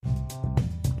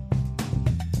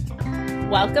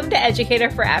Welcome to Educator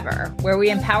Forever, where we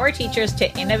empower teachers to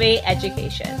innovate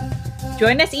education.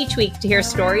 Join us each week to hear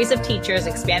stories of teachers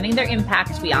expanding their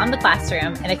impact beyond the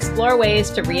classroom and explore ways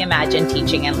to reimagine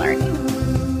teaching and learning.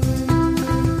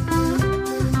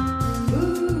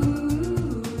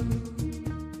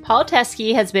 Paul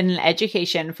Teske has been in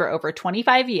education for over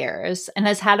 25 years and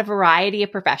has had a variety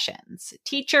of professions: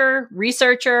 teacher,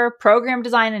 researcher, program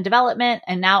design and development,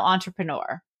 and now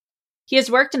entrepreneur. He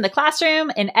has worked in the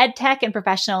classroom, in ed tech and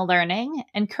professional learning,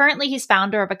 and currently he's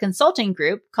founder of a consulting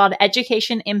group called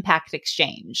Education Impact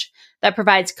Exchange that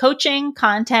provides coaching,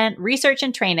 content, research,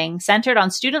 and training centered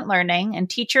on student learning and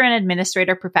teacher and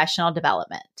administrator professional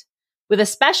development, with a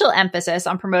special emphasis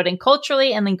on promoting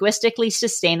culturally and linguistically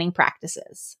sustaining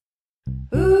practices.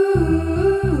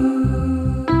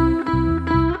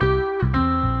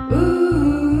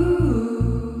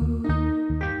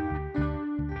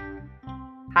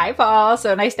 Hi, Paul.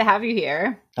 So nice to have you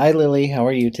here. Hi, Lily. How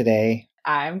are you today?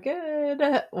 I'm good.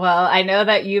 Well, I know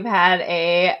that you've had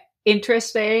a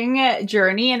interesting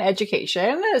journey in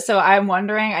education. So I'm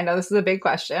wondering, I know this is a big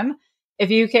question,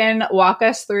 if you can walk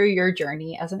us through your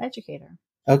journey as an educator.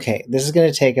 Okay. This is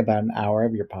going to take about an hour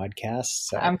of your podcast.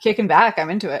 So. I'm kicking back. I'm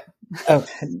into it. Oh,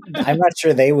 I'm not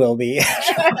sure they will be.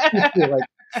 Like,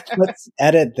 let's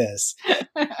edit this.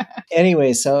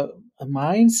 Anyway, so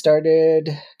mine started,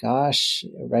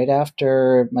 right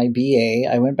after my BA.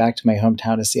 I went back to my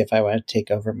hometown to see if I wanted to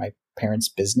take over my parents'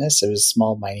 business. It was a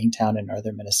small mining town in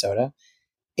northern Minnesota.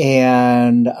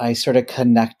 And I sort of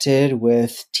connected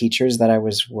with teachers that I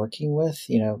was working with,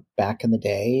 back in the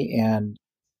day. And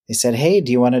they said, "Hey,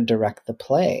 do you want to direct the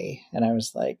play?" And I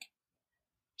was like,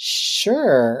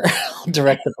 "Sure, I'll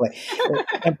direct the play."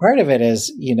 And part of it is,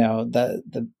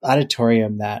 the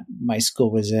auditorium that my school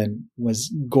was in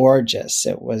was gorgeous.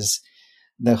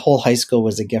 The whole high school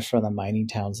was a gift from the mining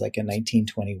towns, like in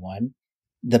 1921.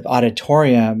 The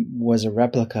auditorium was a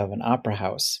replica of an opera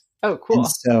house. Oh, cool. And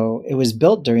so it was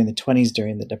built during the 1920s,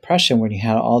 during the Depression, when you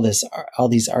had all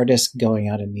these artists going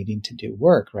out and needing to do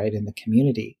work, right, in the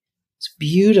community. It's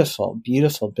beautiful,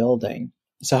 beautiful building.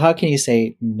 So how can you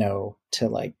say no to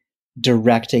like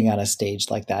directing on a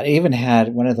stage like that? It even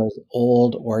had one of those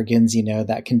old organs,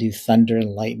 that can do thunder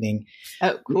and lightning.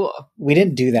 Oh, cool. We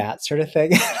didn't do that sort of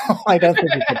thing. I don't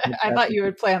think we could. I thought you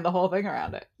would plan the whole thing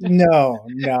around it. No.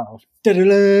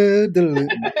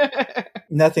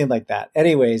 Nothing like that.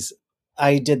 Anyways,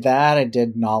 I did that. I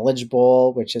did Knowledge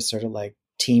Bowl, which is sort of like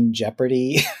Team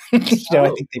Jeopardy. I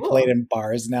think they play it in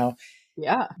bars now.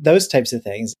 Yeah. Those types of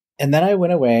things. And then I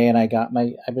went away and I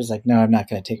was like, no, I'm not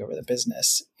going to take over the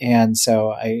business. And so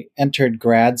I entered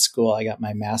grad school. I got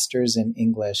my master's in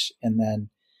English. And then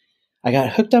I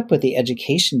got hooked up with the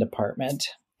education department.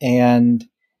 And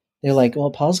they're like,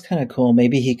 well, Paul's kind of cool.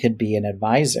 Maybe he could be an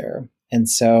advisor. And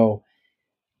so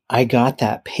I got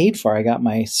that paid for. I got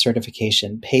my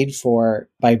certification paid for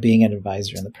by being an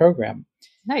advisor in the program.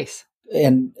 Nice.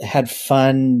 And had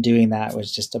fun doing that. It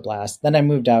was just a blast. Then I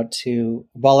moved out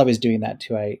while I was doing that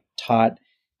too, I taught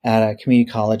at a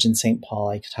community college in St. Paul.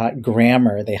 I taught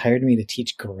grammar. They hired me to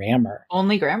teach grammar.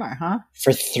 Only grammar, huh?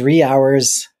 For 3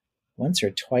 hours, once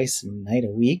or twice a night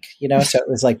a week, so it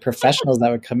was like professionals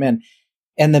that would come in.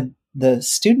 And the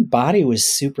student body was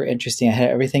super interesting. I had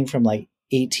everything from like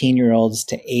 18-year-olds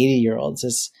to 80-year-olds.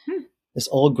 This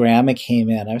old grandma came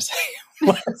in. I was like,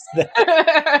 what is that?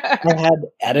 I had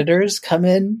editors come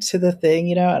into the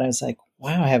thing, and I was like,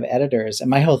 wow, I have editors.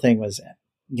 And my whole thing was,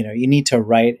 you need to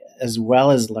write as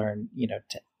well as learn,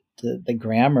 the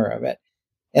grammar of it.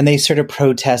 And they sort of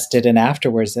protested. And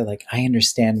afterwards, they're like, I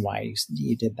understand why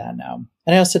you did that now.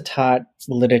 And I also taught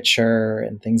literature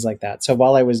and things like that. So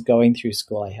while I was going through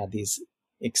school, I had these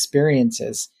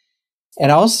experiences.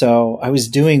 And also I was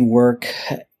doing work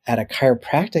at a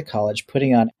chiropractic college,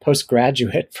 putting on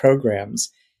postgraduate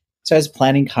programs. So I was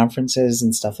planning conferences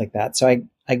and stuff like that. So I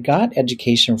got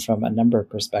education from a number of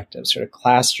perspectives, sort of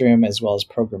classroom as well as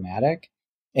programmatic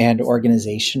and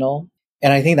organizational.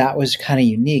 And I think that was kind of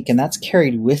unique. And that's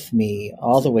carried with me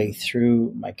all the way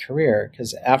through my career.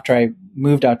 Because after I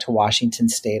moved out to Washington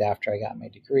State, after I got my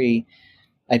degree,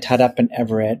 I taught up in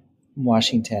Everett,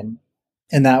 Washington.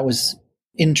 And that was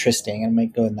interesting. I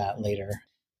might go in that later.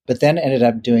 But then ended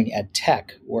up doing ed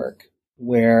tech work,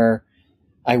 where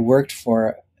I worked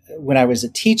when I was a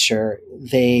teacher,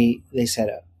 they said,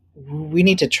 we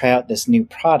need to try out this new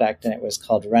product. And it was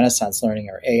called Renaissance Learning,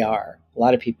 or AR. A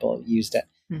lot of people used it.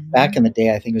 Mm-hmm. Back in the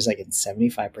day, I think it was like in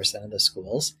 75% of the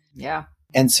schools. Yeah.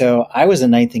 And so I was a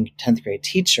 9th and 10th grade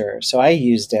teacher. So I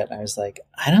used it. And I was like,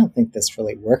 I don't think this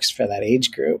really works for that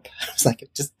age group. I was like,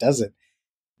 it just doesn't.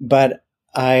 But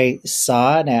I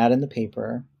saw an ad in the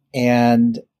paper,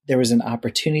 and there was an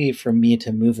opportunity for me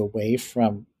to move away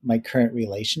from my current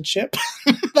relationship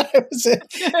that I was in.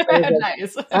 I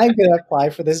was like, Nice. I'm going to apply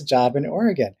for this job in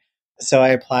Oregon. So I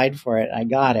applied for it. I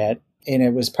got it. And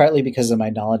it was partly because of my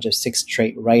knowledge of sixth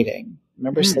trait writing.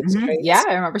 Remember sixth Yeah, traits?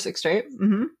 I remember Sixth Straight.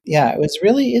 Yeah, it was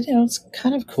really, it's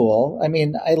kind of cool. I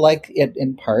mean, I like it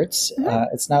in parts.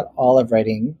 It's not all of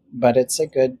writing, but it's a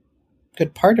good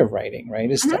part of writing,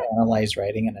 right? Is to analyze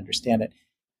writing and understand it.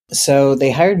 So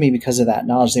they hired me because of that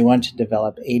knowledge. They wanted to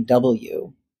develop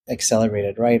AW,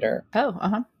 Accelerated Writer.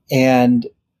 Oh, And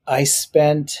I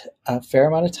spent a fair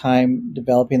amount of time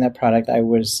developing that product. I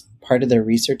was part of their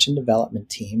research and development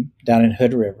team down in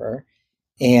Hood River.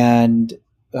 And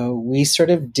we sort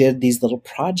of did these little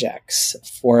projects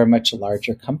for a much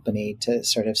larger company to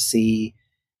sort of see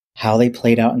how they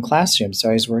played out in classrooms. So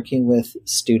I was working with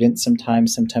students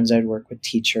sometimes I'd work with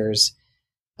teachers.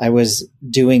 I was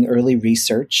doing early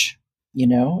research,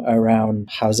 around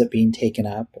how's it being taken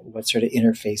up, what sort of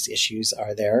interface issues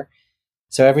are there.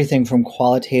 So everything from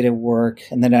qualitative work.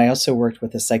 And then I also worked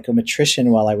with a psychometrician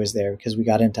while I was there because we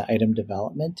got into item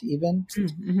development even.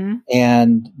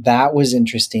 And that was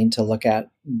interesting to look at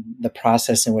the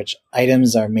process in which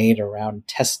items are made around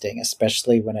testing,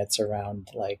 especially when it's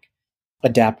around like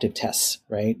adaptive tests,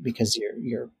 right? Because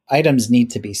your items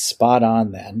need to be spot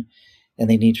on then, and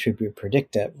they need to be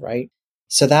predictive, right?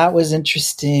 So that was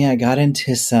interesting. I got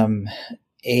into some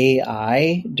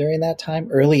AI during that time,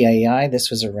 early AI. This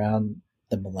was around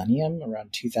the millennium,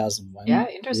 around 2001. yeah,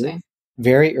 interesting.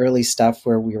 Very early stuff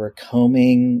where we were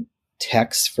combing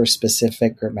text for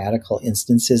specific grammatical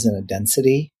instances in a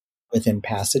density within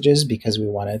passages because we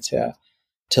wanted to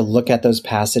look at those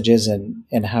passages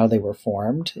and how they were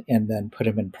formed and then put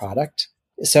them in product.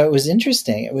 So it was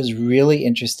interesting. It was really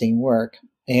interesting work.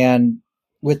 And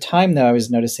with time, though, I was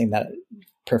noticing that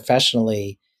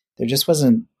professionally, there just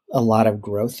wasn't a lot of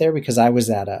growth there because I was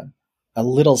at a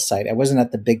little site. I wasn't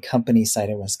at the big company site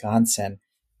in Wisconsin.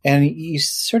 And you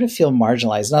sort of feel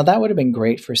marginalized. Now, that would have been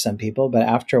great for some people, but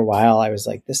after a while, I was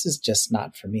like, this is just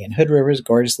not for me. And Hood River is a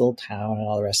gorgeous little town and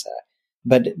all the rest of that.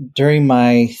 But during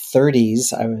my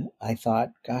 30s, I thought,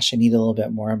 gosh, I need a little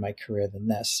bit more in my career than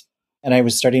this. And I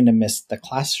was starting to miss the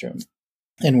classroom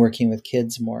and working with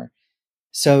kids more.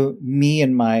 So me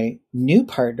and my new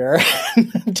partner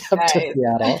moved up to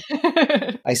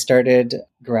Seattle. I started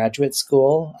graduate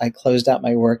school. I closed out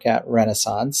my work at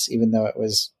Renaissance, even though it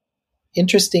was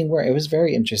interesting work. It was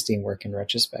very interesting work in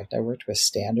retrospect. I worked with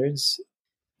standards.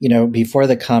 Before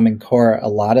the Common Core, a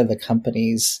lot of the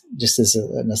companies, just as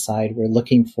an aside, were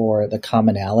looking for the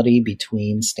commonality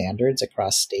between standards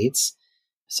across states.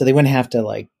 So they wouldn't have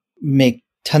to make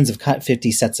tons of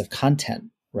 50 sets of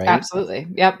content, right? Absolutely.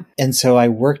 Yep. And so I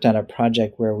worked on a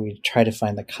project where we tried to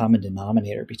find the common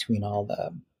denominator between all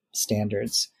the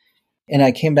standards. And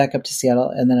I came back up to Seattle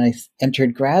and then I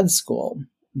entered grad school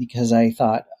because I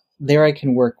thought there I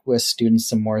can work with students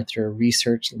some more through a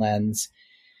research lens.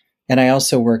 And I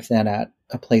also worked then at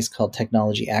a place called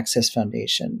Technology Access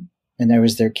Foundation. And I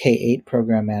was their K-8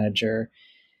 program manager.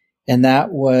 And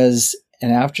that was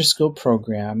an after-school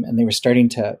program. And they were starting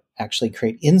to actually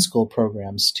create in-school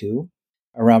programs too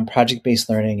around project-based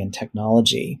learning and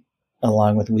technology,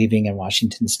 along with weaving in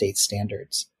Washington state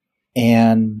standards.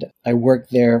 And I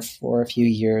worked there for a few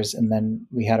years. And then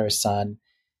we had our son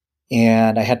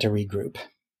and I had to regroup.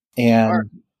 And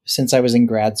since I was in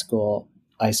grad school,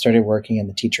 I started working in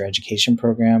the teacher education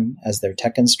program as their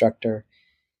tech instructor.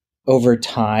 Over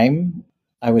time,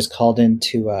 I was called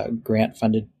into a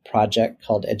grant-funded project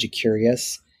called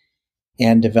EduCurious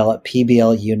and developed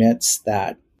PBL units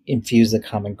that infuse the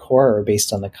Common Core or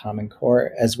based on the Common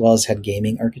Core, as well as had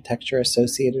gaming architecture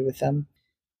associated with them.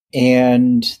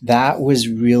 And that was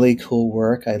really cool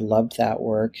work. I loved that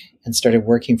work and started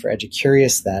working for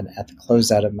EduCurious then at the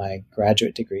closeout of my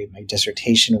graduate degree. My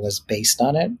dissertation was based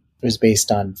on it. It was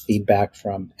based on feedback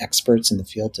from experts in the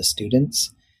field to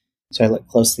students. So I looked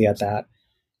closely at that.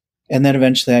 And then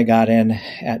eventually I got in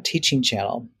at Teaching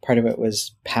Channel. Part of it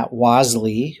was Pat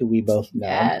Wasley, who we both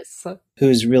know,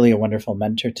 who's really a wonderful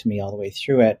mentor to me all the way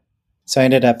through it. So I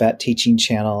ended up at Teaching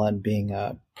Channel and being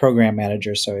a program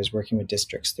manager. So I was working with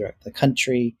districts throughout the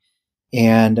country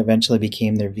and eventually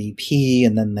became their VP.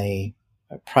 And then they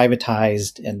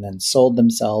privatized and then sold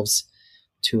themselves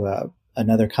to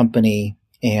another company.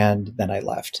 And then I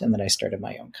left and then I started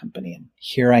my own company. And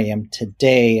here I am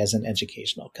today as an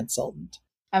educational consultant.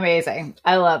 Amazing.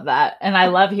 I love that. And I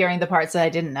love hearing the parts that I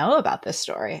didn't know about this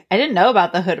story. I didn't know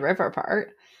about the Hood River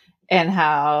part and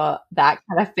how that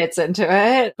kind of fits into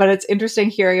it. But it's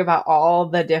interesting hearing about all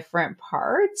the different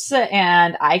parts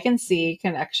and I can see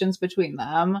connections between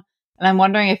them And I'm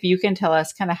wondering if you can tell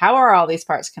us kind of how are all these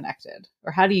parts connected,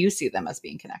 or how do you see them as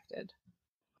being connected?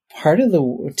 Part of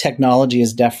the technology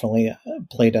has definitely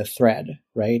played a thread,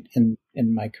 right, in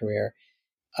my career.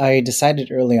 I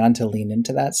decided early on to lean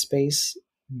into that space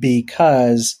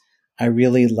because I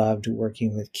really loved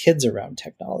working with kids around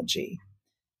technology.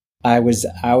 I was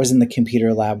in the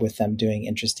computer lab with them doing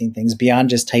interesting things beyond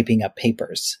just typing up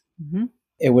papers. Mm-hmm.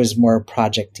 It was more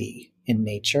project-y in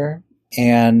nature.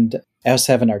 And I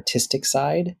also have an artistic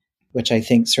side, which I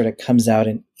think sort of comes out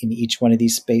in each one of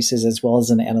these spaces, as well as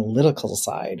an analytical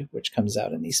side, which comes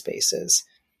out in these spaces.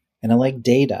 And I like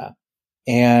data.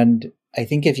 And I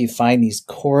think if you find these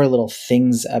core little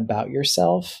things about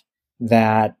yourself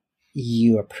that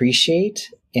you appreciate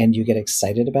and you get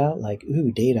excited about, like,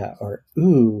 ooh, data, or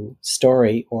ooh,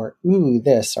 story, or ooh,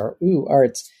 this, or ooh,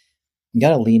 arts, you got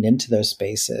to lean into those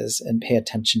spaces and pay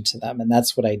attention to them. And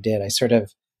that's what I did. I sort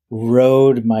of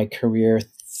rode my career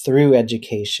through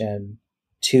education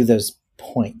to those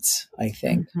points, I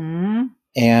think. Mm-hmm.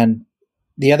 And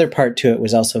the other part to it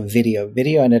was also video.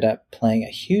 Video ended up playing a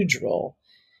huge role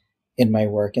in my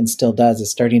work and still does.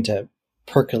 It's starting to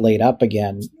percolate up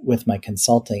again with my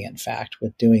consulting, in fact,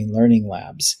 with doing learning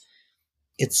labs.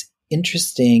 It's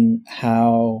interesting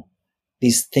how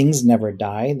these things never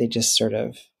die. They just sort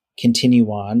of continue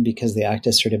on because they act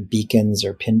as sort of beacons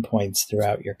or pinpoints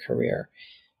throughout your career.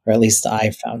 Or at least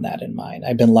I found that in mine.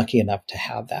 I've been lucky enough to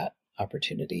have that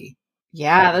opportunity.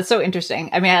 Yeah, that's so interesting.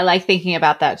 I mean, I like thinking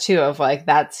about that too, of like,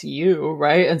 that's you,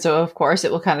 right? And so, of course,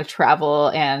 it will kind of travel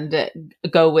and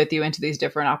go with you into these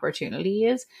different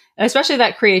opportunities. And especially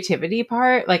that creativity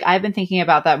part. Like, I've been thinking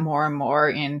about that more and more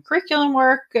in curriculum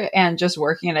work and just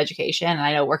working in education. And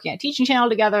I know working at Teaching Channel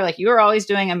together, like, you are always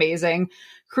doing amazing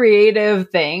creative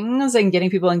things and getting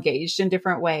people engaged in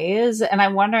different ways. And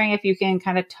I'm wondering if you can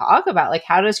kind of talk about, like,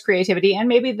 how does creativity and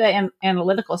maybe the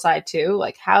analytical side too,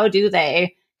 like, how do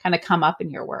they kind of come up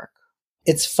in your work?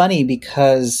 It's funny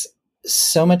because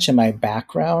so much of my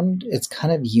background, it's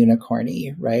kind of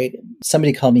unicorny, right?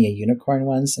 Somebody called me a unicorn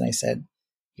once, and I said,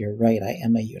 "You're right, I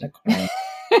am a unicorn."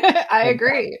 I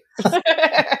agree.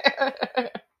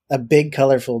 A big,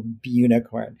 colorful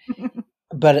unicorn.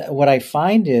 But what I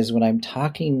find is when I'm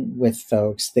talking with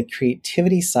folks, the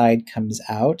creativity side comes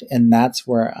out, and that's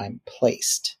where I'm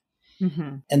placed.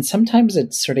 Mm-hmm. And sometimes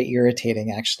it's sort of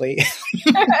irritating, actually,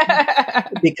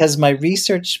 because my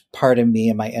research part of me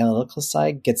and my analytical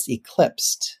side gets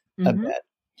eclipsed a bit.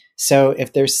 So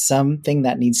if there's something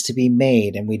that needs to be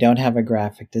made and we don't have a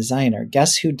graphic designer,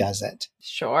 guess who does it?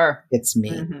 Sure. It's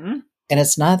me. Mm-hmm. And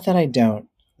it's not that I don't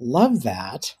love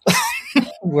that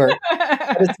work,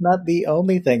 but it's not the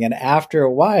only thing. And after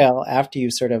a while, after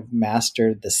you sort of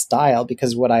mastered the style,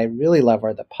 because what I really love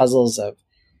are the puzzles of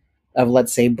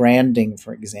let's say branding,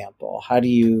 for example. How do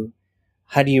you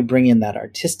bring in that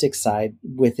artistic side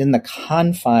within the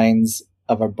confines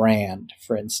of a brand,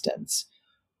 for instance,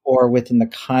 or within the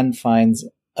confines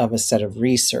of a set of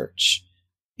research?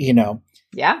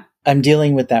 Yeah. I'm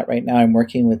dealing with that right now. I'm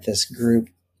working with this group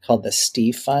called the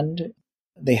Steve Fund.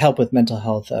 They help with mental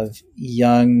health of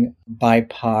young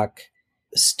BIPOC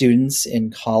students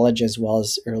in college as well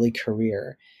as early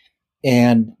career.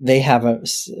 And they have a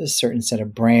certain set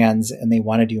of brands and they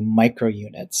want to do micro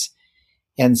units.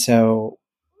 And so,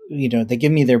 they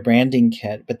give me their branding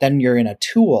kit, but then you're in a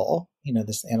tool,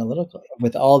 this analytical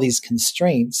with all these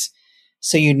constraints.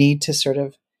 So you need to sort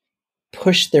of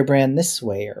push their brand this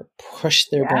way or push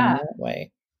their brand that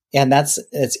way. And it's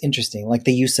interesting. Like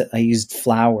I used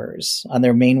flowers on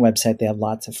their main website. They have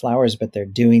lots of flowers, but they're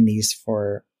doing these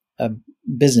for a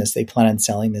business. They plan on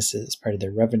selling this as part of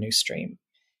their revenue stream.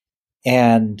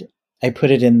 And I put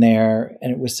it in there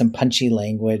and it was some punchy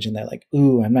language and they're like,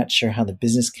 ooh, I'm not sure how the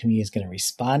business community is going to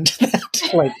respond to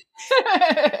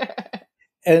that.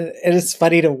 and it's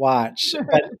funny to watch.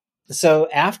 But so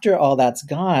after all that's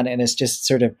gone and it's just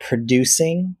sort of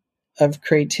producing of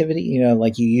creativity,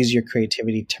 like you use your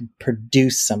creativity to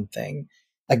produce something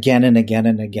again and again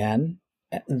and again,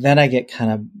 then I get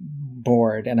kind of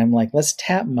bored and I'm like, let's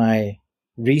tap my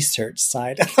research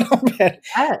side a little bit.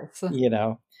 Yes.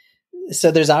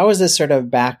 So there's always this sort of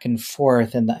back and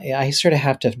forth, and I sort of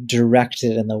have to direct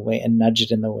it in the way and nudge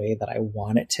it in the way that I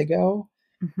want it to go.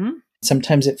 Mm-hmm.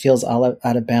 Sometimes it feels all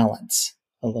out of balance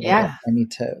a little bit. I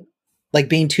need to, like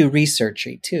being too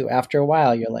researchy too. After a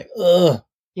while, you're like, ugh.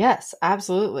 Yes,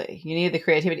 absolutely. You need the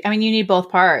creativity. I mean, you need both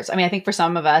parts. I mean, I think for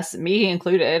some of us, me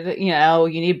included, you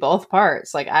need both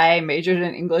parts. Like I majored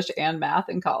in English and math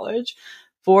in college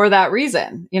for that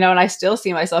reason, and I still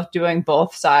see myself doing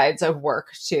both sides of work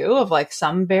too, of like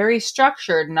some very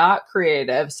structured, not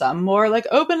creative, some more like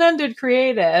open-ended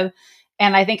creative.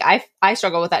 And I think I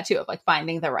struggle with that too, of like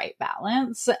finding the right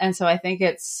balance. And so I think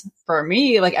it's for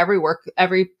me, like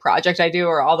every project I do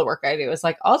or all the work I do is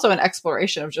like also an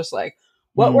exploration of just like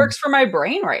what Mm. works for my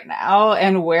brain right now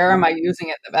and where am I using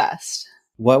it the best?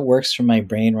 What works for my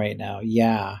brain right now?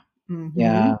 Yeah. Mm-hmm.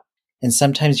 Yeah. And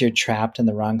sometimes you're trapped in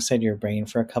the wrong side of your brain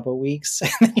for a couple of weeks.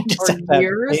 And then you just For have to have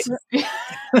years. faith.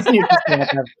 You just have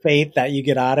to have faith that you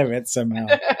get out of it somehow.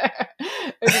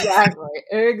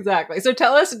 Exactly. So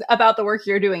tell us about the work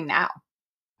you're doing now.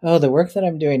 Oh, the work that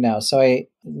I'm doing now. So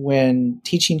when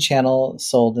Teaching Channel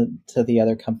sold it to the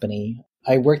other company,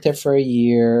 I worked there for a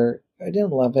year. I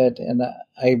didn't love it. And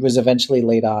I was eventually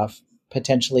laid off,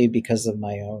 potentially because of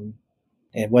my own.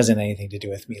 It wasn't anything to do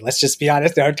with me. Let's just be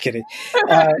honest. No, I'm kidding.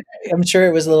 Uh, I'm sure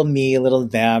it was a little me, a little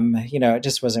them. It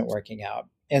just wasn't working out.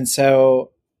 And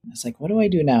so I was like, what do I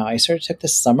do now? I sort of took the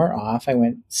summer off. I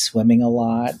went swimming a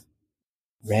lot,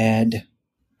 read,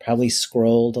 probably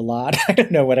scrolled a lot. I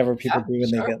don't know, whatever people Yeah, do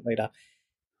when they sure. get laid off.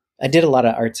 I did a lot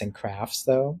of arts and crafts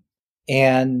though.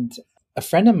 And a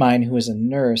friend of mine who was a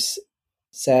nurse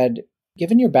said,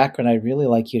 given your background, I'd really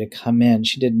like you to come in.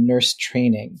 She did nurse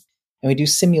training and we do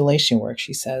simulation work,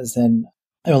 she says. And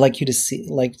I would like you to see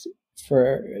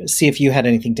if you had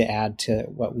anything to add to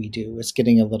what we do. It's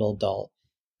getting a little dull.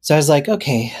 So I was like,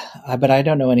 okay, but I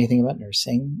don't know anything about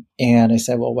nursing. And I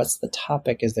said, well, what's the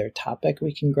topic? Is there a topic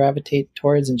we can gravitate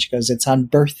towards? And she goes, it's on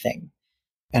birthing.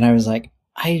 And I was like,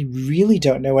 I really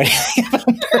don't know anything about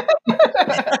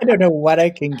birthing. I don't know what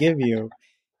I can give you.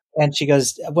 And she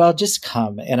goes, well, just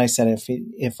come. And I said,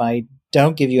 if I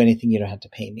don't give you anything, you don't have to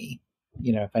pay me.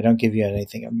 If I don't give you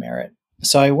anything of merit.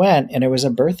 So I went and it was a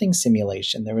birthing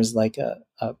simulation. There was like a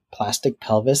plastic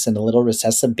pelvis and a little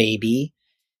recessive baby.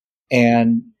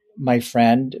 And my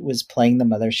friend was playing the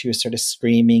mother. She was sort of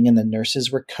screaming and the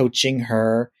nurses were coaching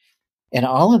her and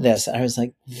all of this. I was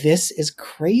like, this is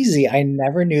crazy. I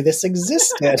never knew this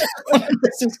existed.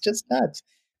 This is just nuts.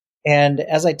 And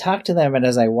as I talked to them and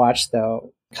as I watched,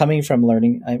 though, coming from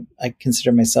learning, I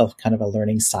consider myself kind of a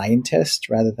learning scientist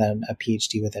rather than a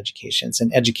PhD with education.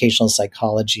 And educational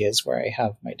psychology is where I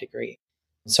have my degree.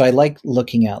 So I like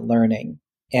looking at learning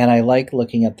and I like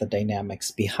looking at the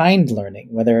dynamics behind learning,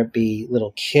 whether it be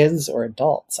little kids or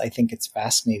adults. I think it's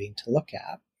fascinating to look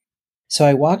at. So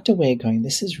I walked away going,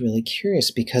 this is really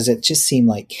curious because it just seemed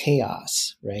like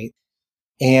chaos, right?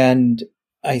 And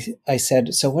I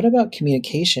said, so what about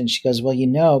communication? She goes,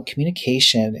 well,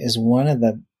 communication is one of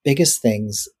the biggest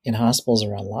things in hospitals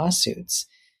around lawsuits.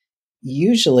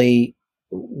 Usually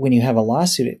when you have a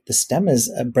lawsuit, the stem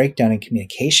is a breakdown in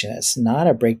communication. It's not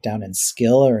a breakdown in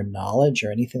skill or knowledge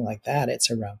or anything like that. It's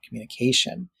around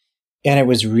communication. And it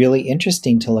was really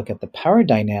interesting to look at the power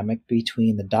dynamic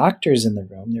between the doctors in the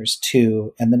room, there's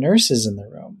two, and the nurses in the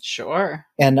room. Sure.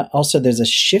 And also there's a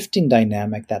shifting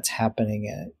dynamic that's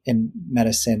happening in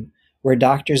medicine where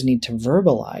doctors need to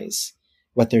verbalize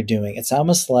what they're doing. It's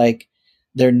almost like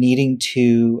they're needing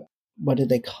to, what do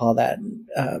they call that?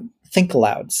 Think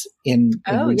alouds in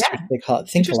research. Yeah. They call it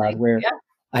think aloud, where Yeah.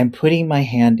 I'm putting my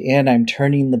hand in, I'm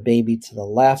turning the baby to the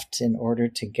left in order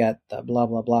to get the blah,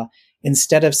 blah, blah,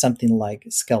 instead of something like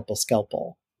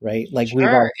scalpel, right? Like Sure. we've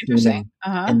all seen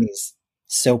in these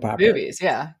soap operas. Movies,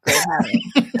 yeah.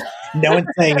 Great. No one's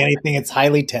saying anything. It's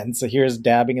highly tense. So here's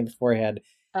dabbing in the forehead.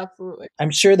 Absolutely.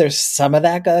 I'm sure there's some of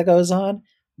that goes on,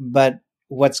 but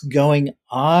what's going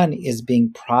on is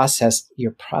being processed.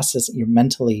 You're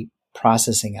mentally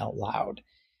processing out loud.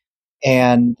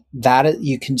 And that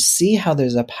you can see how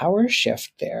there's a power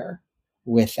shift there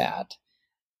with that.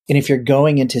 And if you're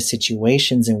going into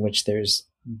situations in which there's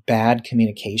bad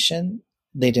communication,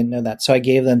 they didn't know that. So I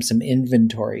gave them some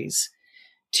inventories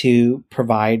to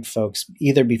provide folks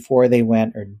either before they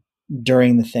went or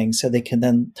during the thing so they can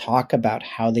then talk about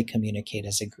how they communicate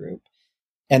as a group.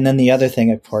 And then the other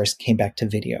thing, of course, came back to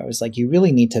video. It was like, you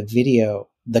really need to video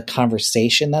the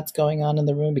conversation that's going on in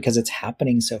the room because it's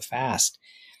happening so fast.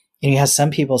 And you have some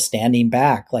people standing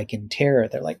back, like in terror.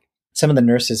 They're like, some of the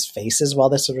nurses' faces while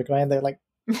this was going, they're like,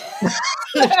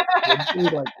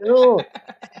 like, oh,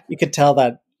 you could tell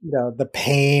that, the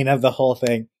pain of the whole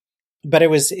thing. But it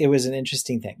was an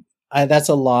interesting thing. That's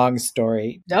a long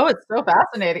story. No, it's so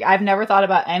fascinating. I've never thought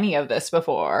about any of this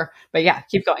before, but yeah,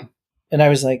 keep going. And I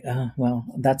was like, oh, well,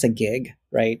 that's a gig,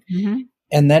 right? Mm-hmm.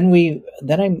 And then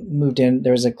I moved in.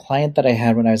 There was a client that I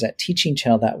had when I was at Teaching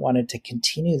Channel that wanted to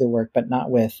continue the work, but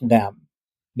not with them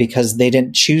because they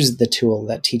didn't choose the tool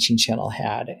that Teaching Channel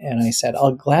had. And I said,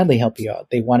 I'll gladly help you out.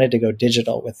 They wanted to go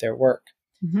digital with their work.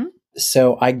 Mm-hmm.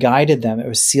 So I guided them. It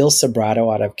was Seal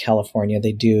Sobrato out of California.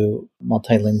 They do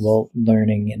multilingual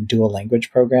learning and dual language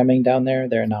programming down there.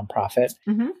 They're a nonprofit.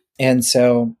 Mm-hmm. And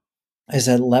so I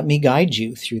said, let me guide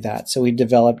you through that. So we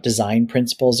developed design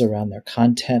principles around their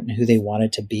content and who they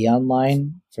wanted to be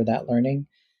online for that learning.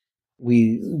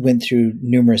 We went through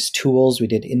numerous tools. We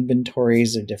did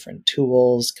inventories of different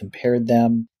tools, compared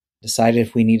them, decided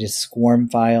if we needed swarm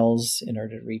files in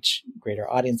order to reach greater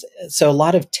audience. So a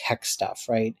lot of tech stuff,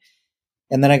 right?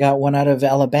 And then I got one out of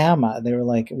Alabama. They were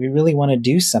like, we really want to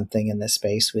do something in this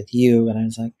space with you. And I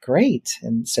was like, great.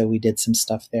 And so we did some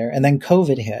stuff there. And then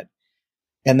COVID hit.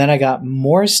 And then I got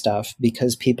more stuff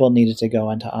because people needed to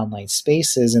go into online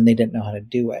spaces and they didn't know how to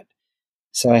do it.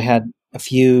 So I had a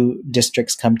few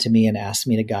districts come to me and asked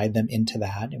me to guide them into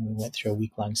that. And we went through a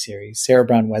week-long series. Sarah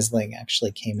Brown Wesling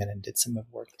actually came in and did some of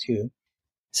the work too.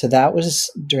 So that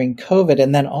was during COVID.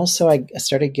 And then also I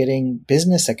started getting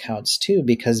business accounts too,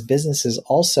 because businesses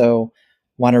also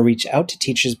want to reach out to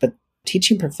teachers, but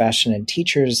teaching profession and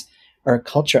teachers are a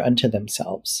culture unto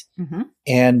themselves. Mm-hmm.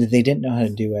 And they didn't know how to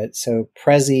do it. So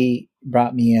Prezi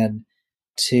brought me in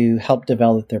to help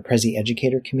develop their Prezi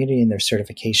educator community and their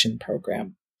certification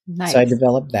program. Nice. So I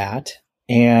developed that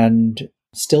and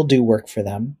still do work for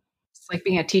them. It's like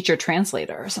being a teacher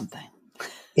translator or something.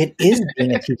 It is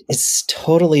being a teacher. It's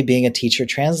totally being a teacher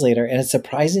translator. And it's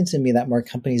surprising to me that more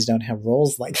companies don't have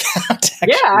roles like that. Actually.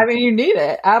 Yeah, I mean, you need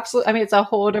it. Absolutely. I mean, it's a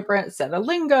whole different set of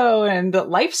lingo and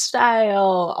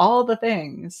lifestyle, all the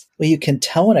things. Well, you can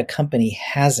tell when a company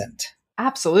hasn't.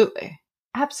 Absolutely.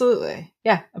 Absolutely.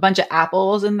 Yeah. A bunch of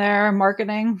apples in their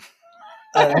marketing.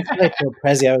 That's what I told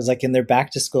Prezi. I was like, in their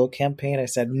back to school campaign, I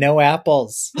said, no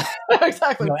apples.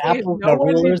 Exactly. No apples, no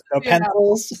rulers, no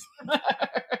pencils.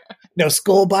 No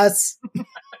school bus.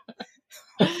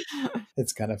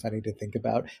 It's kind of funny to think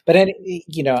about. But,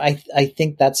 I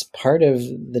think that's part of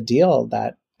the deal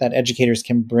that educators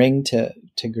can bring to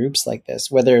groups like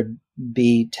this, whether it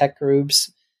be tech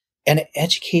groups. And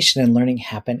education and learning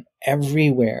happen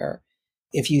everywhere.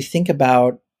 If you think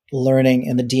about learning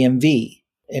in the DMV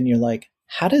and you're like,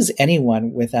 how does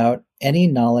anyone without any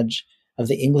knowledge of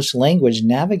the English language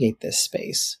navigate this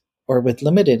space or with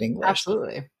limited English?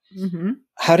 Absolutely. Mm-hmm.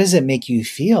 How does it make you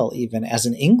feel even as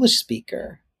an English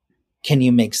speaker? Can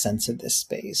you make sense of this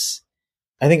space?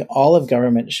 I think all of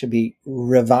government should be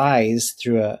revised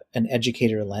through an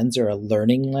educator lens or a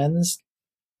learning lens.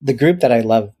 The group that I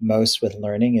love most with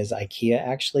learning is IKEA,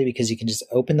 actually, because you can just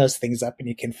open those things up and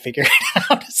you can figure it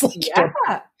out. It's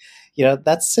like,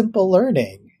 that's simple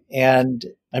learning. And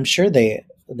I'm sure they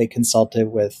consulted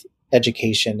with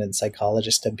education and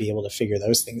psychologists to be able to figure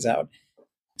those things out.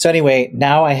 So anyway,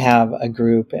 now I have a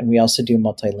group, and we also do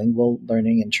multilingual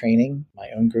learning and training, my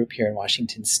own group here in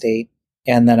Washington State.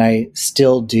 And then I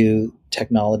still do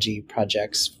technology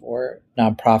projects for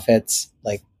nonprofits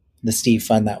like the Steve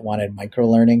Fund that wanted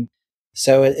microlearning.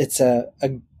 So it's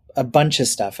a bunch of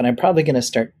stuff. And I'm probably going to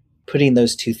start putting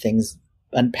those two things,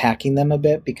 unpacking them a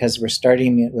bit, because we're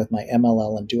starting it with my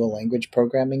MLL and dual language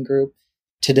programming group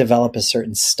to develop a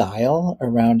certain style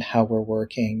around how we're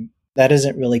working that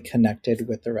isn't really connected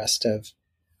with the rest of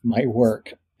my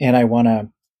work. And I want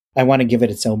to give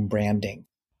it its own branding.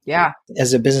 Yeah.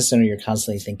 As a business owner, you're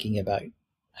constantly thinking about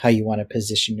how you want to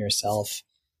position yourself,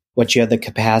 what you have the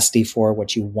capacity for,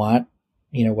 what you want,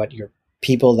 what your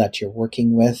people that you're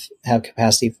working with have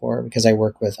capacity for, because I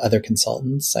work with other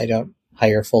consultants. I don't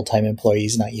hire full-time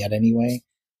employees, not yet anyway.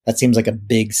 That seems like a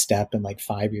big step and like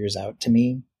 5 years out to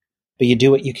me. But you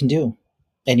do what you can do,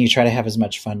 and you try to have as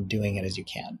much fun doing it as you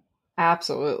can.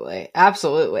 Absolutely.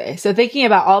 Absolutely. So thinking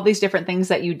about all these different things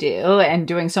that you do and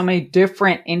doing so many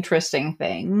different interesting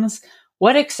things,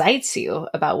 what excites you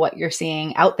about what you're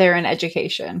seeing out there in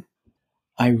education?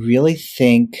 I really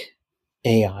think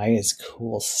AI is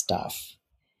cool stuff.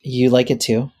 You like it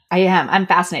too? I am. I'm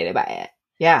fascinated by it.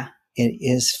 Yeah. It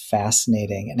is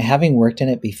fascinating. And having worked in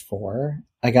it before,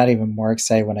 I got even more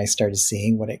excited when I started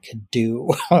seeing what it could do.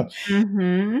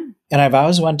 Mm-hmm. And I've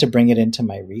always wanted to bring it into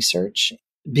my research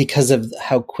because of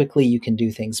how quickly you can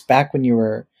do things. Back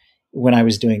when I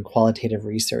was doing qualitative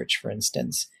research, for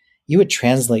instance, you would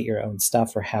translate your own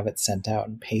stuff or have it sent out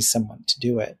and pay someone to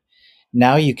do it.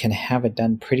 Now you can have it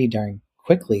done pretty darn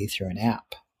quickly through an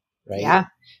app, right? Yeah.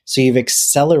 So you've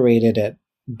accelerated it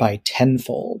by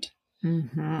tenfold,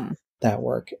 that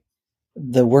work.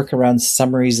 The work around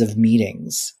summaries of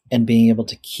meetings and being able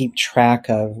to keep track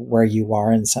of where you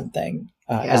are in something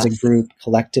as a group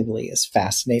collectively is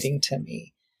fascinating to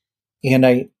me. And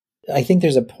I think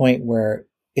there's a point where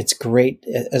it's great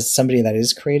as somebody that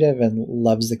is creative and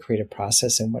loves the creative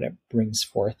process and what it brings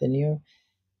forth in you.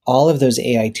 All of those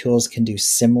AI tools can do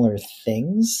similar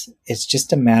things. It's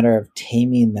just a matter of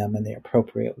taming them in the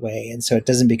appropriate way. And so it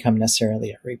doesn't become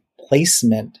necessarily a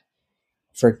replacement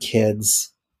for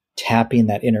kids tapping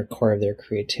that inner core of their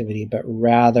creativity, but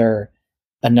rather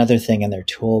another thing in their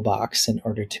toolbox in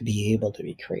order to be able to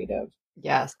be creative.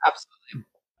 Yes, absolutely.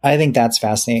 I think that's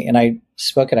fascinating. And I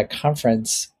spoke at a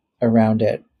conference around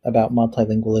it about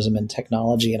multilingualism and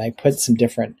technology, and I put some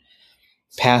different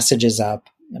passages up.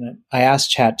 And I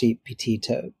asked ChatGPT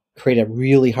to create a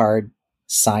really hard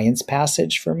science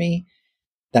passage for me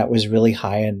that was really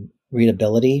high in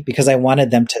readability because I wanted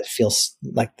them to feel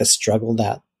like the struggle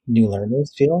that new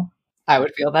learners feel. I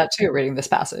would feel that too, reading this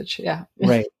passage. Yeah.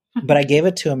 Right. But I gave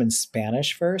it to him in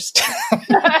Spanish first.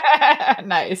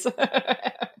 Nice.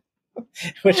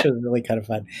 Which was really kind of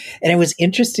fun. And it was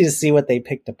interesting to see what they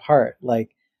picked apart.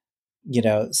 Like,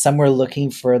 some were looking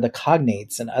for the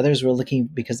cognates and others were looking,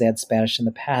 because they had Spanish in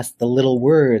the past, the little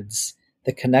words,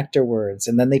 the connector words,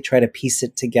 and then they try to piece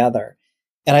it together.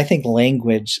 And I think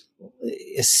language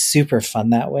is super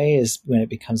fun that way, is when it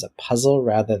becomes a puzzle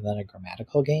rather than a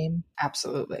grammatical game.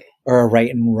 Absolutely. Or a right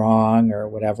and wrong or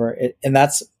whatever. And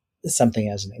that's something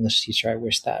as an English teacher I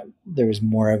wish that there was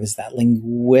more of, is that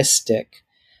linguistic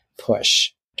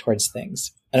push towards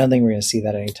things. I don't think we're going to see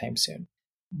that anytime soon.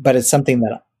 But it's something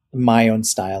that my own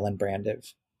style and brand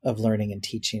of learning and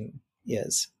teaching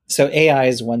is. So AI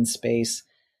is one space.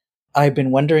 I've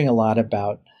been wondering a lot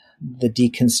about the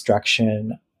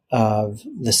deconstruction of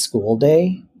the school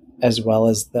day, as well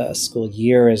as the school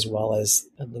year, as well as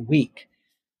the week.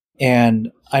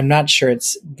 And I'm not sure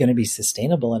it's going to be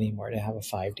sustainable anymore to have a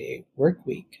 5-day work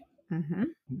week. Mm-hmm.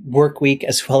 Work week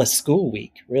as well as school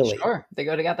week, really. Sure, they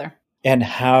go together. And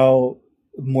how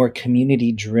more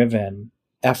community-driven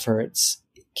efforts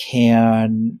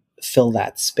can fill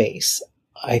that space.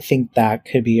 I think that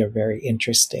could be a very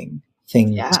interesting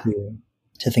thing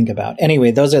to think about.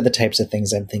 Anyway, those are the types of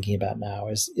things I'm thinking about now,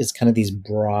 is kind of these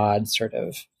broad sort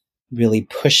of really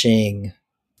pushing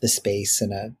the space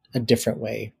in a different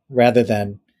way rather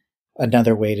than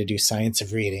another way to do science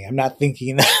of reading. I'm not thinking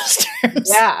in those terms.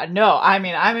 Yeah, no, I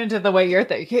mean, I'm into the way you're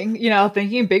thinking,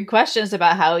 thinking big questions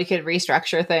about how we could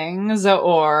restructure things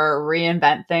or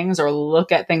reinvent things or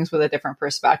look at things with a different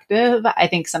perspective. I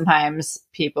think sometimes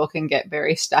people can get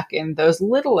very stuck in those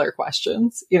littler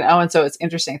questions, and so it's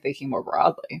interesting thinking more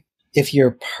broadly. If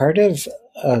you're part of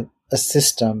a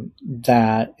system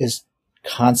that is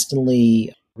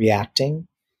constantly reacting,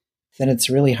 then it's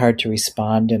really hard to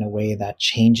respond in a way that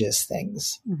changes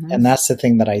things. Mm-hmm. And that's the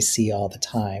thing that I see all the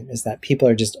time, is that people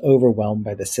are just overwhelmed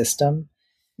by the system.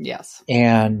 Yes.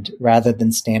 And rather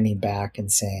than standing back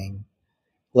and saying,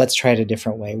 let's try it a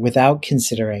different way, without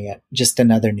considering it just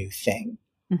another new thing,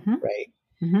 mm-hmm. right?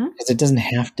 Mm-hmm. Because it doesn't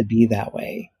have to be that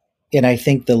way. And I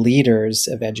think the leaders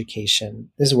of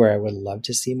education, this is where I would love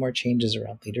to see more changes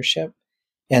around leadership.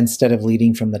 Instead of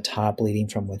leading from the top, leading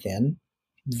from within,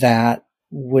 that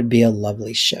would be a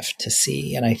lovely shift to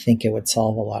see. And I think it would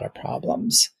solve a lot of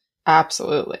problems.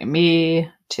 Absolutely. Me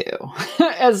too.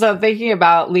 As I'm thinking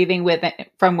about leading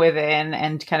from within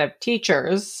and kind of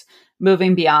teachers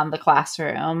moving beyond the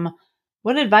classroom,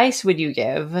 what advice would you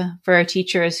give for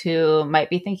teachers who might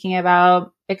be thinking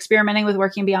about experimenting with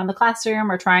working beyond the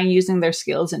classroom or trying using their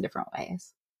skills in different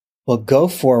ways? Well, go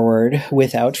forward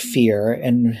without fear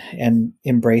and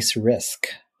embrace risk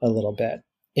a little bit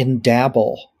and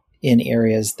dabble in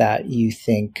areas that you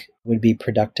think would be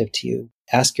productive to you.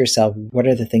 Ask yourself, what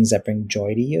are the things that bring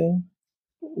joy to you?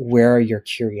 Where are your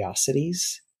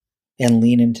curiosities? And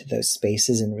lean into those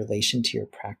spaces in relation to your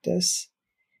practice.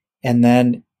 And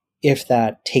then if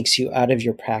that takes you out of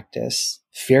your practice,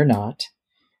 fear not.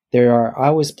 There are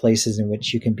always places in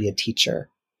which you can be a teacher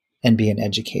and be an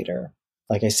educator.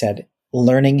 Like I said,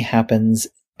 learning happens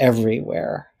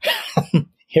everywhere.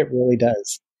 It really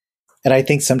does. And I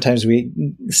think sometimes we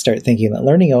start thinking that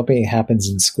learning only happens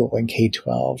in school, in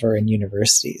K-12 or in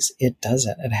universities. It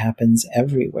doesn't. It happens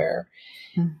everywhere.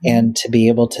 Mm-hmm. And to be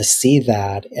able to see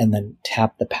that and then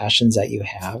tap the passions that you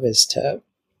have is to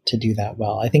do that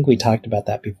well. I think we talked about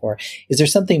that before. Is there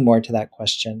something more to that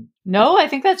question? No, I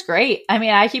think that's great. I mean,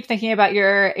 I keep thinking about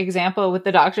your example with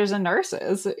the doctors and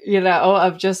nurses,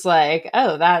 of just like,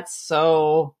 oh, that's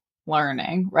so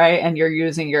learning, right? And you're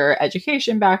using your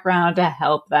education background to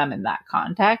help them in that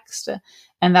context.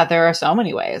 And that there are so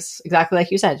many ways, exactly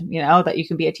like you said, that you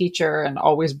can be a teacher and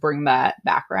always bring that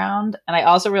background. And I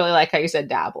also really like how you said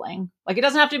dabbling. Like, it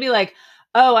doesn't have to be like,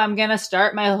 oh, I'm going to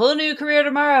start my whole new career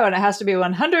tomorrow and it has to be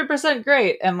 100%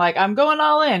 great. And like, I'm going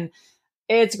all in.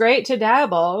 It's great to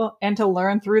dabble and to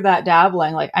learn through that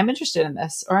dabbling. Like, I'm interested in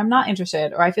this, or I'm not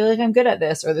interested, or I feel like I'm good at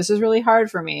this, or this is really hard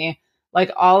for me.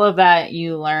 Like, all of that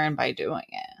you learn by doing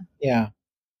it. Yeah.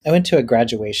 I went to a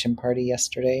graduation party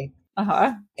yesterday.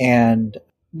 Uh-huh. And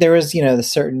there was, the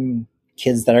certain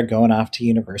kids that are going off to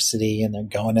university and they're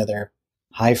going to their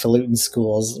highfalutin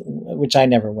schools, which I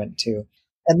never went to.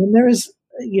 And then there was,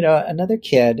 another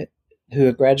kid who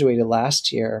had graduated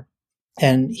last year,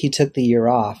 and he took the year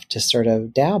off to sort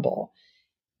of dabble.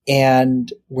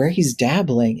 And where he's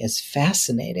dabbling is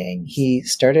fascinating. He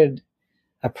started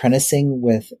apprenticing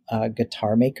with a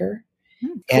guitar maker,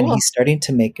 and he's starting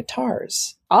to make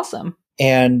guitars. Awesome.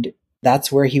 And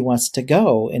that's where he wants to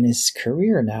go in his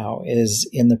career now, is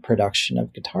in the production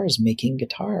of guitars, making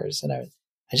guitars. And I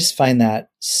just find that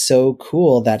so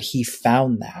cool that he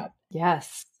found that.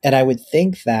 Yes. And I would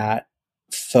think that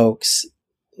folks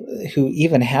who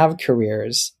even have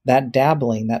careers, that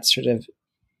dabbling, that sort of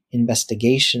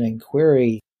investigation and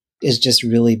query is just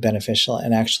really beneficial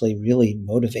and actually really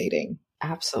motivating.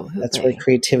 Absolutely. That's where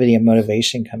creativity and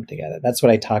motivation come together. That's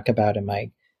what I talk about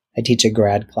I teach a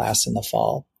grad class in the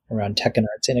fall around tech and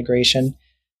arts integration.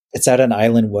 It's out in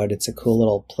Islandwood. It's a cool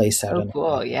little place out. Oh,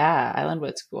 cool. Yeah.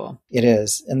 Islandwood's cool. It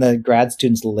is. And the grad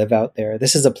students live out there.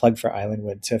 This is a plug for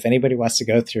Islandwood. So if anybody wants to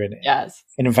go through an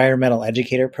environmental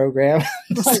educator program,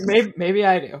 maybe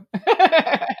I do.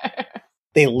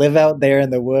 They live out there in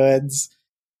the woods.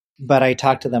 But I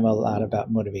talk to them a lot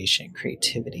about motivation,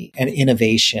 creativity, and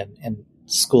innovation and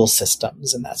school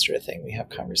systems and that sort of thing. We have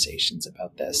conversations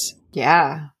about this.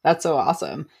 Yeah, that's so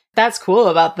awesome. That's cool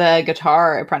about the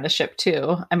guitar apprenticeship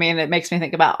too. I mean, it makes me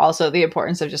think about also the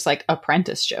importance of just like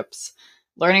apprenticeships,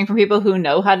 learning from people who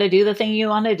know how to do the thing you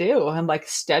want to do and like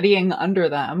studying under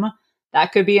them.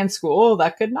 That could be in school,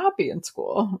 that could not be in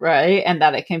school, right? And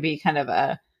that it can be kind of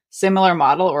a similar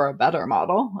model or a better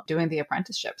model doing the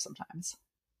apprenticeship sometimes.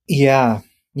 Yeah.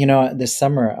 This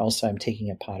summer also I'm taking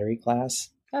a pottery class.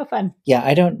 Oh, fun. Yeah,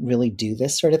 I don't really do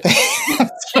this sort of thing.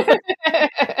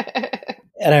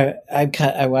 And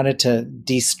I wanted to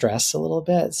de-stress a little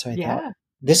bit. So I thought,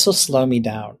 this will slow me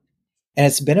down. And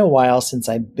it's been a while since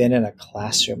I've been in a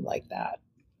classroom like that.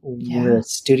 Where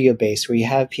it's studio-based, where you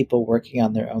have people working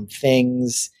on their own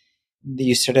things.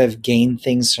 You sort of gain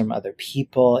things from other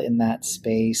people in that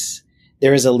space.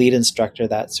 There is a lead instructor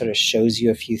that sort of shows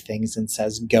you a few things and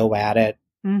says, go at it.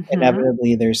 Mm-hmm.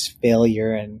 Inevitably, there's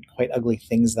failure and quite ugly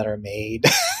things that are made.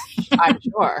 I'm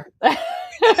sure.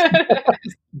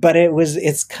 But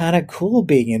it's kind of cool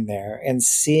being in there and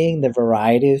seeing the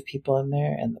variety of people in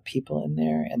there and the people in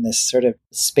there and this sort of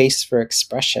space for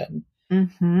expression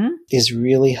is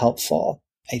really helpful,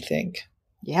 I think.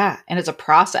 Yeah. And it's a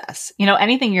process.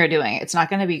 Anything you're doing, it's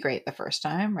not going to be great the first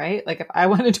time, right? Like if I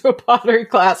went into a pottery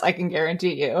class, I can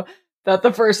guarantee you that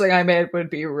the first thing I made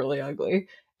would be really ugly.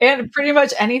 And pretty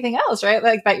much anything else, right?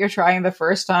 Like that you're trying the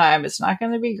first time, it's not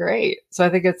going to be great. So I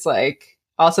think it's like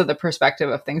also the perspective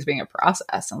of things being a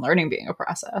process and learning being a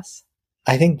process.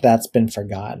 I think that's been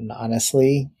forgotten,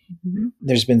 honestly. Mm-hmm.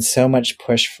 There's been so much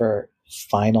push for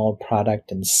final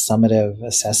product and summative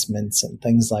assessments and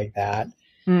things like that.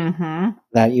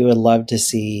 That you would love to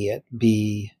see it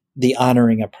be the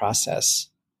honoring a process.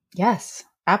 Yes,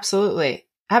 absolutely.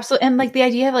 Absolutely. And like the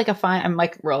idea of like I'm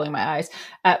like rolling my eyes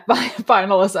at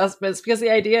final assessments because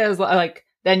the idea is like,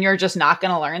 then you're just not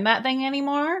going to learn that thing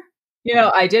anymore.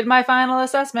 I did my final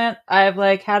assessment. I've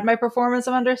like had my performance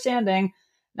of understanding.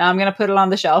 Now I'm going to put it on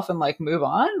the shelf and like move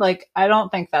on. Like, I don't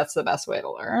think that's the best way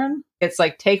to learn. It's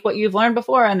like, take what you've learned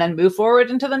before and then move forward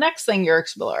into the next thing you're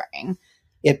exploring.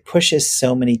 It pushes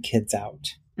so many kids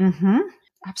out.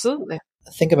 Absolutely.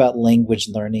 Think about language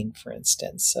learning, for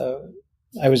instance. So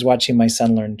I was watching my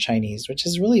son learn Chinese, which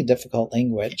is really a difficult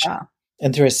language. Yeah.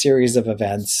 And through a series of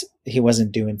events, he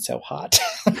wasn't doing so hot.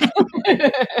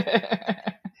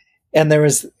 And there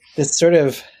was this sort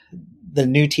of, the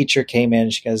new teacher came in.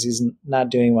 She goes, he's not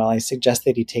doing well. I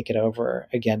suggested he take it over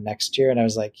again next year. And I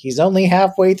was like, he's only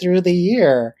halfway through the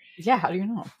year. Yeah. How do you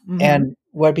know? And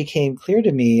what became clear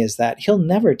to me is that he'll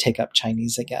never take up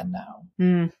Chinese again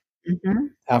now.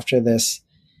 After this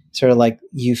sort of like,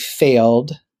 you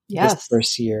failed this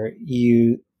first year,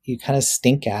 you kind of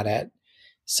stink at it.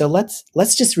 So let's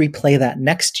just replay that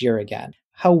next year again.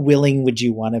 How willing would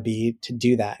you want to be to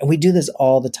do that? And we do this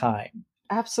all the time.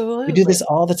 Absolutely. We do this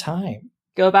all the time.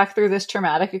 Go back through this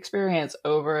traumatic experience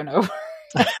over and over.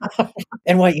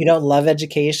 And what, you don't love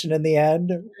education in the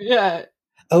end? Yeah.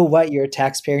 Oh, what, you're a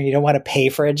taxpayer and you don't want to pay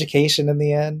for education in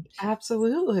the end?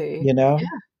 Absolutely. Yeah.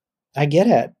 I get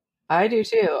it. I do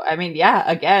too. I mean, yeah,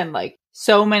 again, like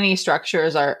so many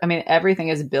structures everything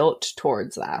is built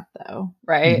towards that though,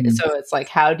 right? So it's like,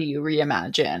 how do you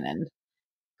reimagine and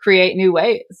create new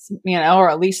ways, or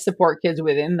at least support kids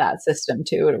within that system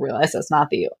too, to realize that's not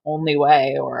the only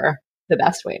way or the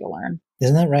best way to learn.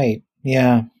 Isn't that right?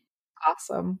 Yeah.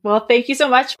 Awesome. Well, thank you so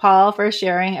much, Paul, for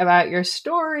sharing about your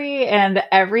story and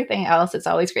everything else. It's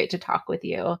always great to talk with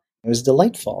you. It was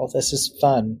delightful. This is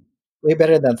fun. Way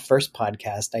better than the first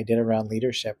podcast I did around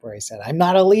leadership where I said, I'm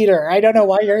not a leader. I don't know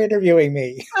why you're interviewing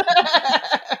me.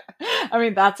 I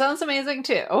mean, that sounds amazing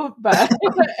too, but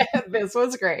this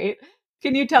was great.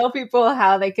 Can you tell people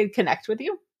how they could connect with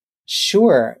you?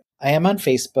 Sure. I am on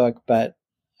Facebook, but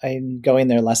I'm going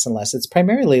there less and less. It's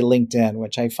primarily LinkedIn,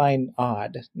 which I find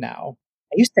odd now.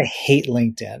 I used to hate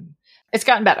LinkedIn. It's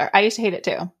gotten better. I used to hate it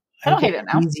too. I don't hate it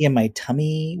now. Easy in my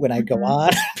tummy when I go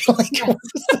on. I feel like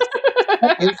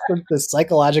it's the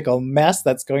psychological mess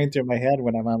that's going through my head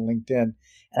when I'm on LinkedIn.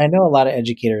 And I know a lot of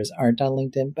educators aren't on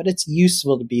LinkedIn, but it's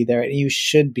useful to be there and you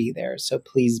should be there. So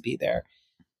please be there.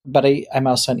 But I'm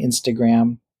also on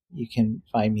Instagram. You can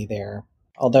find me there.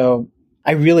 Although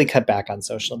I really cut back on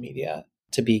social media,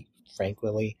 to be frank,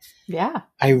 Lily. Yeah.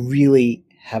 I really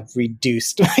have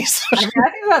reduced my social media.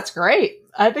 I think that's great.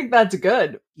 I think that's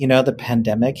good. You know, the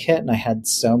pandemic hit and I had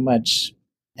so much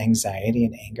anxiety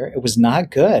and anger. It was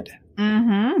not good.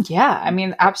 Mm-hmm. Yeah. I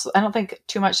mean, absolutely. I don't think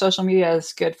too much social media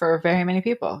is good for very many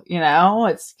people. You know,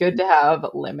 it's good to have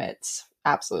limits.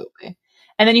 Absolutely.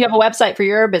 And then you have a website for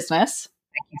your business.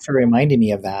 Thank you for reminding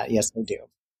me of that. Yes, I do.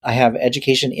 I have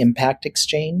Education Impact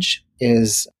Exchange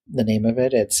is the name of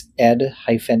it. It's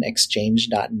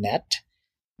ed-exchange.net.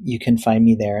 You can find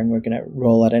me there, and we're going to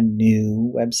roll out a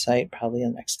new website probably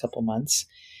in the next couple months.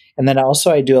 And then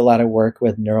also I do a lot of work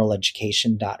with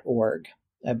neuraleducation.org.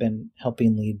 I've been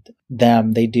helping lead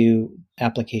them. They do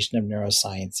application of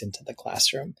neuroscience into the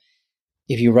classroom.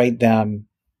 If you write them,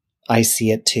 I see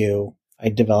it too. I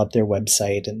developed their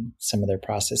website and some of their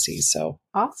processes. So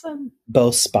awesome.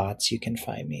 Both spots you can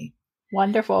find me.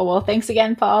 Wonderful. Well, thanks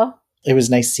again, Paul. It was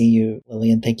nice seeing you,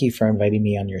 Lily, and thank you for inviting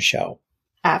me on your show.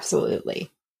 Absolutely.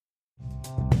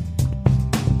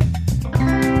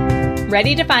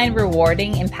 Ready to find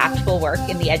rewarding, impactful work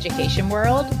in the education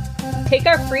world? Take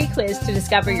our free quiz to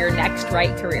discover your next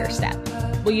right career step.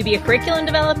 Will you be a curriculum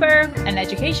developer, an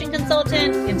education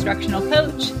consultant, instructional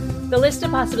coach? The list of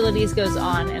possibilities goes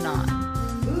on and on.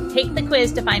 Take the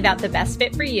quiz to find out the best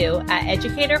fit for you at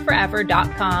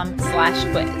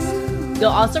educatorforever.com/quiz. You'll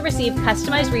also receive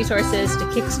customized resources to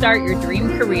kickstart your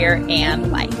dream career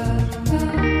and life.